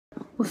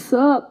What's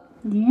up?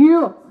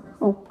 Yeah.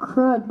 Oh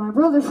crud, my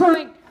brother's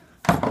coming.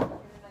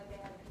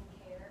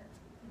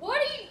 What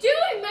are you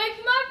doing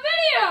making my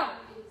video?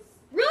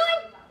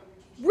 Really?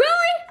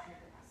 Really?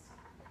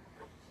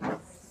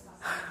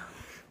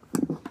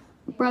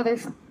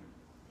 Brothers,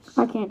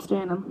 I can't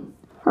stand them.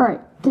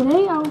 Alright,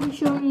 today I will be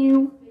showing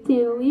you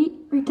the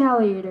Elite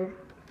Retaliator.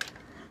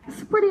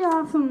 It's a pretty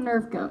awesome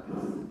Nerf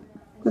gun.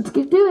 Let's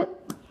get to it.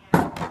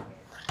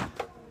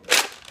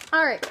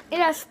 Alright, it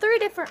has 3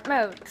 different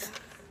modes.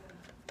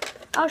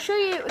 I'll show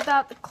you it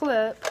without the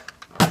clip.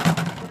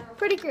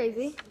 Pretty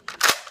crazy.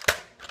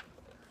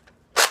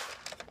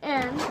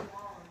 And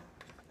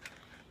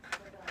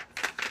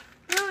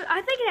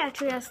I think it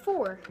actually has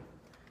 4.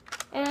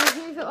 And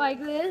here's it like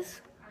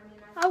this.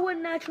 I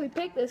wouldn't actually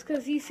pick this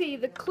because you see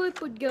the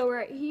clip would go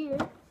right here.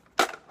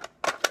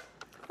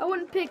 I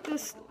wouldn't pick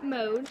this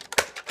mode.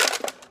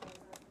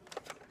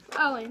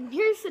 Oh, and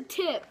here's the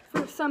tip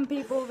for some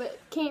people that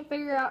can't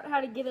figure out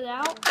how to get it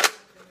out.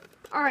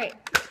 Alright,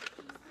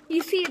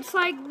 you see it's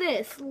like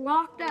this,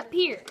 locked up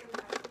here.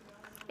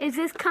 Is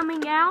this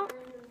coming out?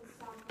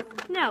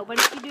 No, but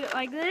if you do it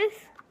like this,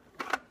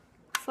 it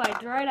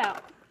slides right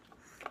out.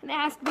 And it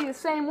has to be the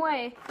same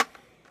way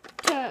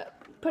to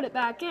put it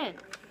back in.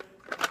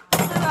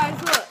 So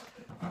guys, look.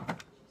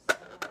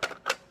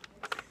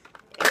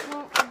 It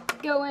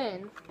won't go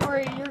in, or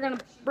you're going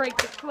to break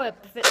the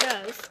clip if it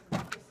does.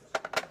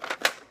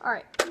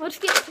 Alright, let's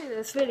get to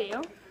this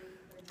video.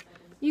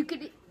 You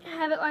could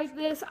have it like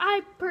this.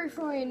 I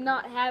personally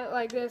not have it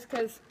like this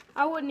because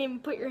I wouldn't even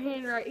put your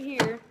hand right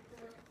here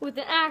with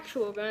an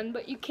actual gun,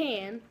 but you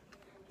can.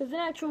 With an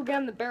actual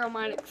gun, the barrel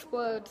might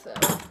explode, so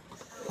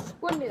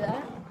wouldn't do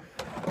that.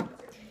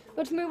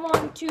 Let's move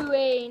on to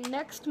a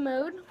next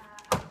mode.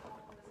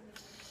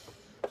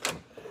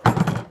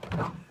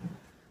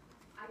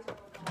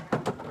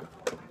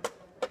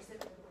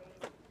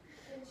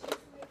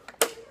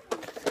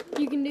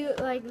 You can do it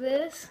like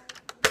this.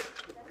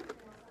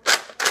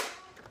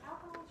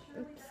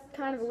 It's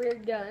kind of a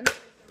weird gun,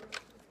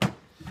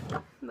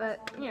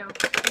 but you know.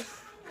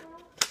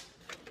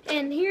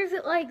 And here's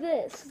it like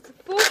this. It's a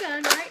full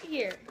gun right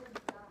here.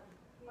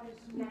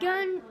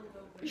 Gun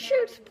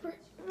shoots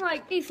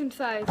like decent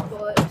sized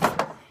bullets.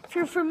 If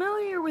you're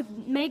familiar with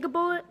mega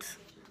bullets,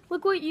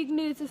 look what you can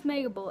do with this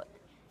mega bullet.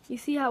 You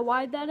see how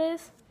wide that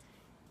is?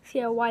 See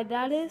how wide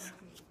that is?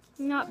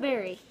 Not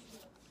very.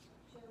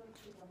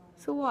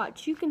 So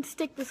watch, you can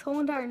stick this whole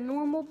entire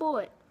normal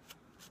bullet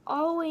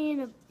all the way in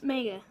a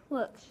mega.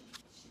 Look.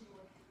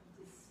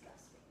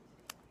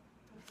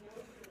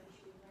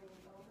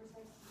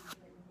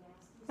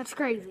 That's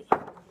crazy.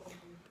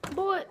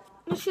 Bullet,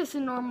 it's just a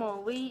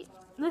normal elite.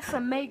 This is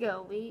a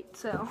mega elite,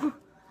 so.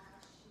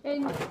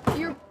 And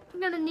you're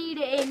gonna need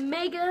a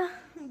mega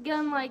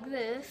gun like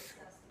this.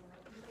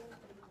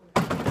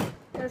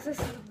 Because this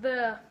is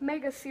the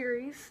mega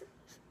series.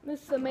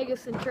 This is the Mega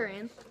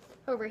Centurion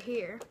over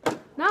here.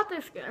 Not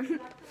this gun.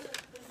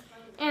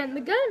 And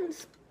the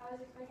gun's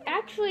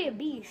actually a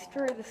beast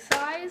for the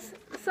size.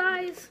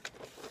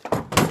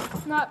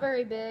 Not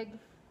very big.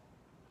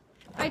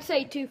 I'd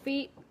say 2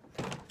 feet.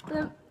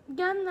 The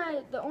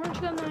orange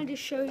gun that I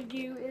just showed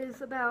you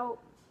is about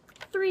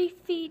 3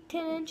 feet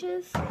 10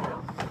 inches.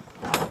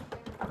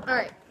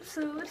 Alright,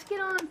 so let's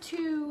get on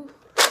to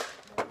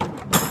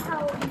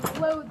how you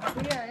load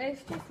the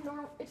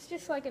gun. It's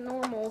just like a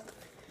normal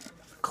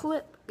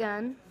clip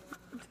gun.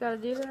 Just gotta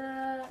do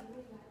that.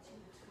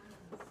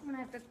 I'm gonna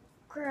have to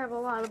grab a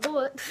lot of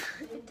bullets.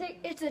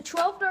 It's a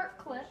 12 dart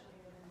clip.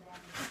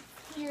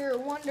 If you're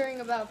wondering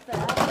about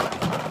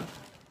that.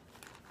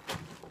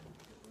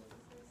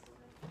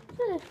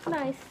 It's a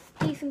nice,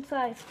 decent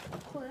sized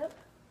clip.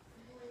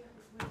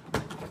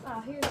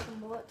 Oh, here's some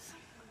bullets.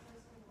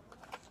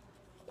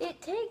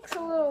 It takes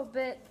a little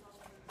bit.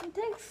 It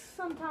takes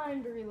some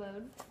time to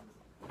reload.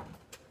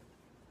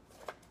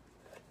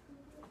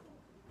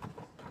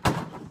 I'm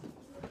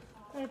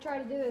going to try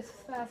to do this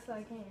as fast as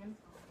I can.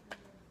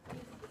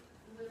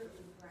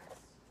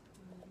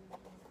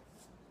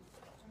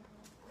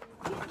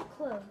 Get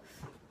close.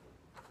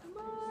 Come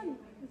on.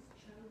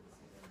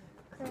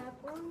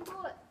 Crap, one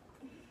bullet.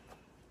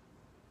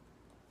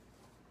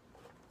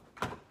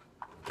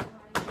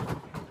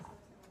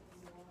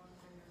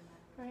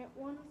 Alright,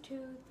 1,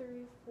 2, 3,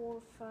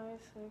 4, 5,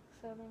 6,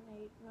 7,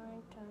 8,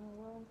 9, 10,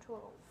 11,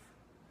 12.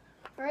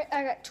 Alright,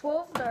 I got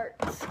 12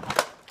 darts.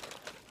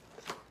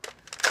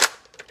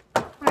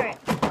 Alright,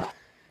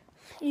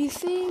 you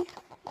see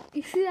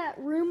that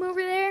room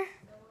over there?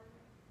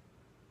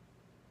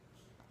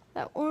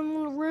 That one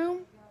little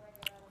room?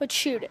 Let's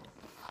shoot it.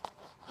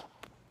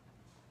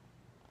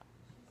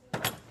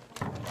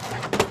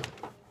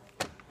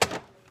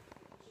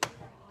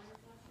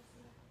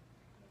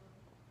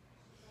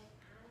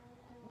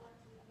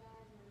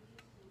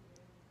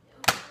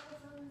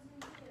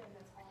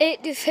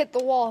 It just hit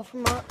the wall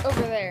from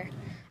over there.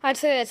 I'd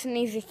say that's an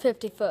easy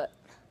 50 foot.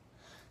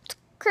 It's a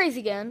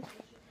crazy gun.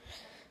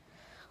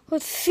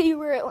 Let's see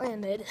where it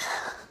landed.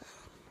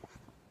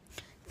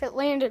 If it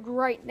landed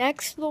right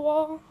next to the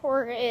wall,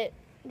 or it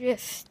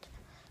just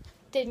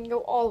didn't go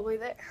all the way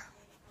there.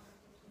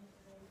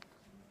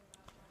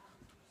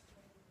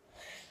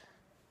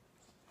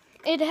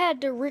 It had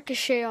to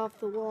ricochet off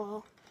the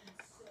wall.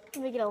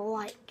 Let me get a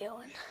light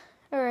going.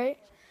 Alright.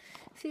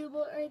 See the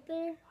bullet right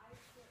there?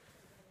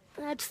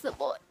 That's the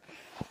bullet.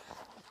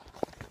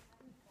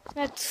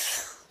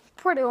 That's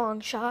a pretty long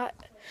shot.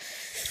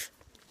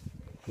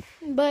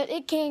 But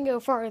it can go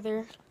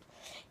farther.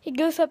 It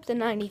goes up to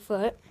 90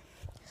 foot.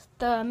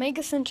 The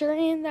Mega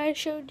Centurion that I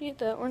showed you,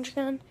 the orange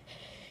gun,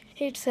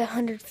 it's a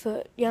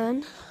 100-foot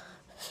gun.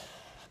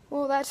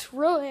 Well, that's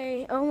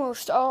really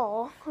almost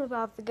all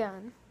about the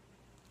gun.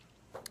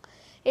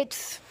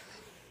 It's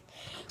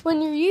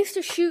when you're used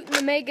to shooting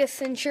the Mega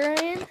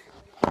Centurion,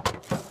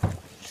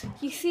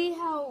 you see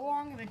how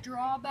long of a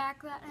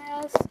drawback that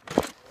has?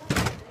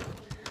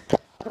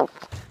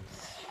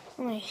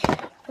 Let me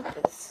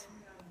put this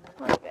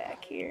right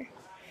back here.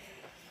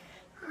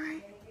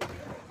 Alright.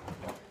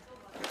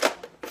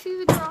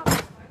 See the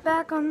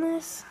drawback on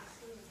this?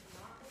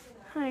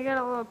 I got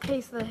a little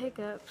case of the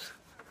hiccups.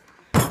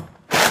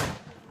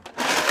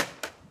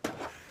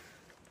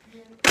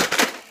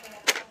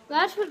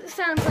 That's what it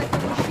sounds like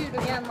when you shoot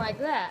a gun like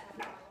that.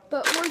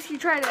 But once you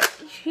try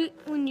to shoot,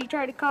 when you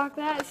try to cock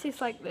that, it's just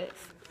like this.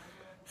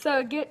 So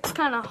it gets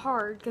kind of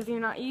hard because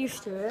you're not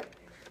used to it.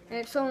 And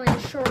it's only a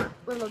short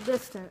little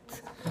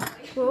distance.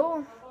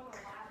 Well,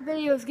 the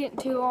video's getting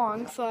too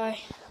long, so I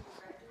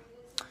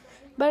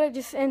better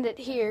just end it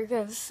here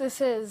because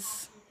this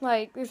is,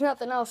 like, there's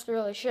nothing else to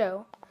really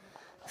show.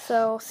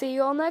 So, see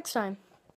you all next time.